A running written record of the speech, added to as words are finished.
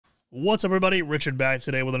What's up, everybody? Richard back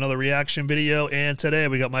today with another reaction video, and today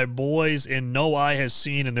we got my boys in No Eye Has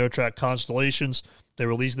Seen and their track Constellations. They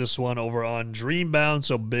released this one over on Dreambound,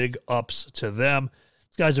 so big ups to them.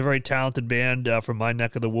 These guys are a very talented band from my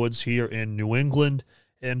neck of the woods here in New England,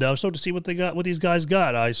 and I was stoked to see what these guys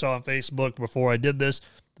got. I saw on Facebook before I did this,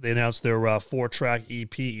 they announced their 4-track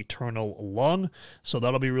EP, Eternal Lung, so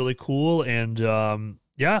that'll be really cool, and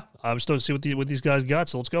yeah, I'm stoked to see what these guys got,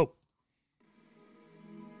 so let's go.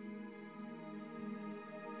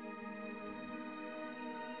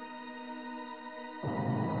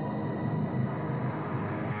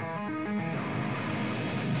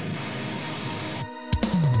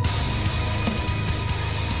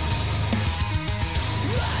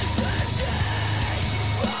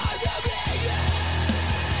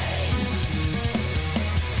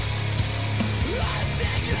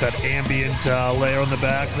 That ambient layer on the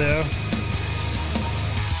back there.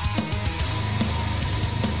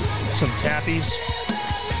 Some tappies.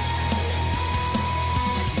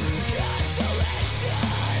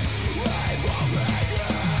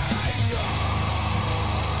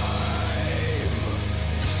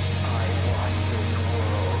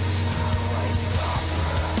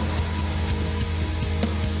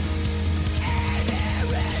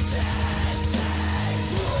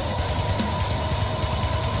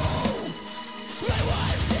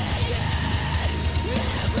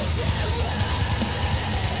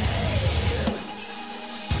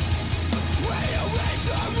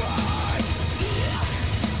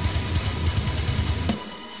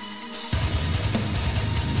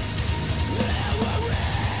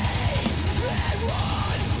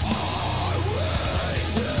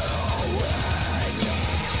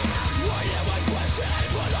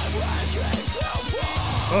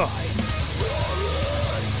 Oh.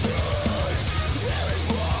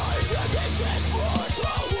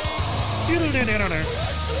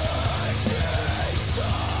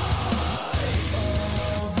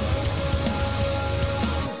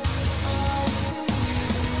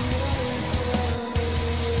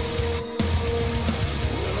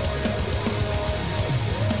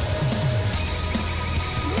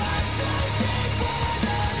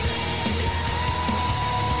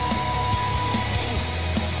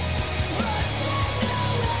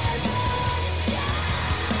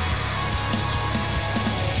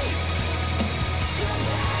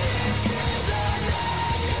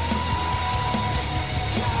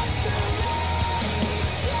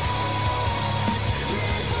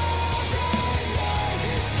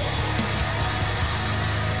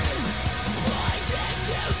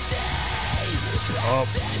 Oh,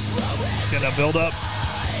 get that build up.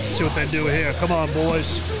 See what they do here. Come on,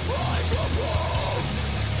 boys.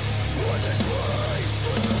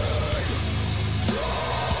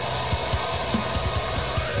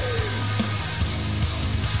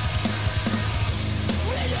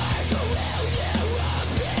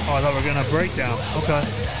 Oh, I thought we were gonna break down. Okay.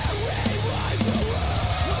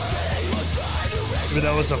 Maybe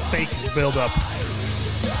that was a fake build up.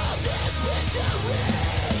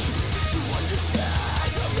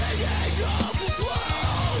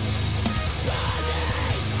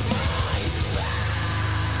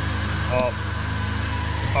 Oh,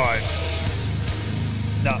 all right.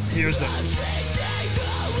 Now, here's the...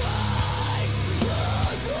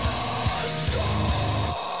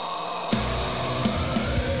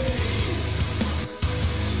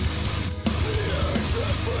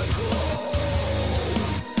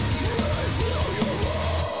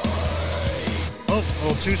 Oh, a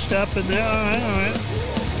little two-step in there. All right, all right.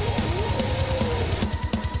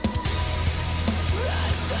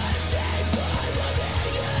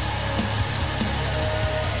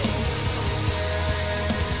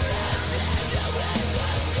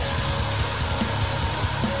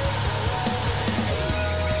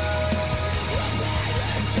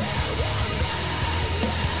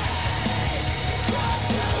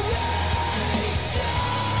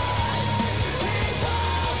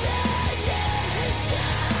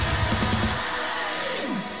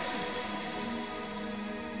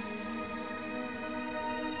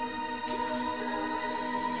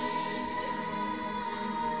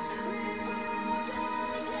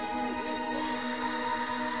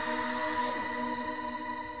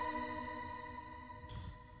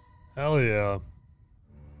 Hell yeah.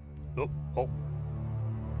 Oh, oh.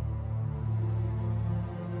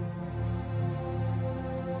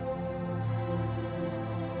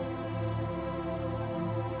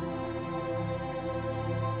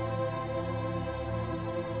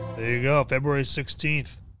 There you go, February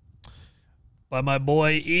 16th. By my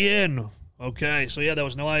boy Ian. Okay, so yeah, that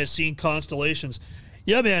was No Eye Has Seen, Constellations.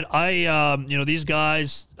 Yeah, man, you know, these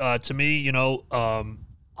guys, to me, you know,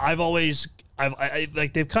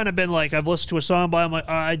 like they've kind of been like, I've listened to a song by them, like,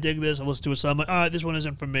 I dig this. I've listened to a song, like, all right, this one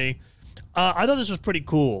isn't for me. I thought this was pretty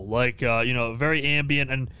cool, like, you know, very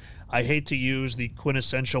ambient, and I hate to use the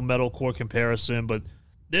quintessential metalcore comparison, but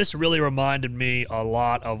this really reminded me a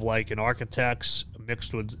lot of like an Architects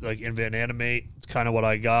mixed with like In Van Animate. It's kind of what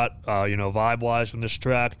I got, you know, vibe-wise from this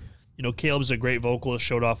track. You know, Caleb's a great vocalist,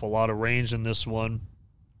 showed off a lot of range in this one.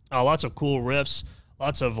 Lots of cool riffs,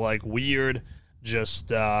 lots of like weird,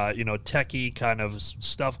 just, you know, techie kind of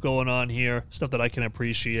stuff going on here, stuff that I can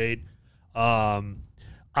appreciate.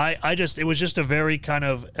 It was just a very kind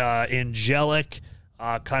of angelic,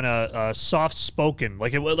 kind of soft-spoken,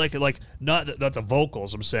 like it was like not the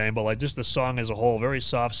vocals I'm saying, but like just the song as a whole, very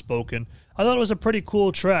soft-spoken. I thought it was a pretty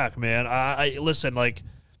cool track, man. I listen, like,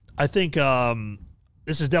 I think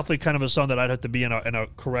this is definitely kind of a song that I'd have to be in a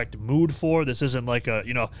correct mood for. This isn't like a,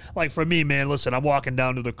 you know, like for me, man, listen, I'm walking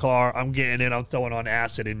down to the car, I'm getting in, I'm throwing on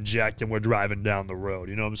acid inject, and we're driving down the road,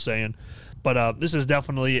 you know what I'm saying? But this is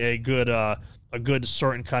definitely a good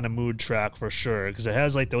certain kind of mood track for sure, because it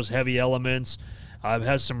has like those heavy elements. It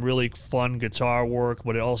has some really fun guitar work,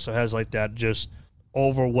 but it also has like that just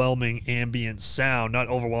overwhelming ambient sound. Not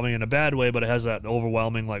overwhelming in a bad way, but it has that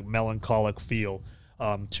overwhelming, like, melancholic feel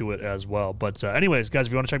to it as well. But anyways, guys,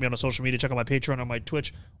 if you want to check me out on social media, check out my Patreon or my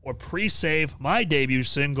Twitch, or pre-save my debut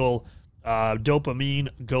single, Dopamine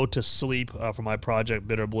Go to Sleep, for my project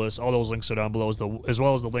Bitter Bliss. All those links are down below, as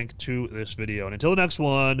well as the link to this video. And until the next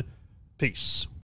one, peace.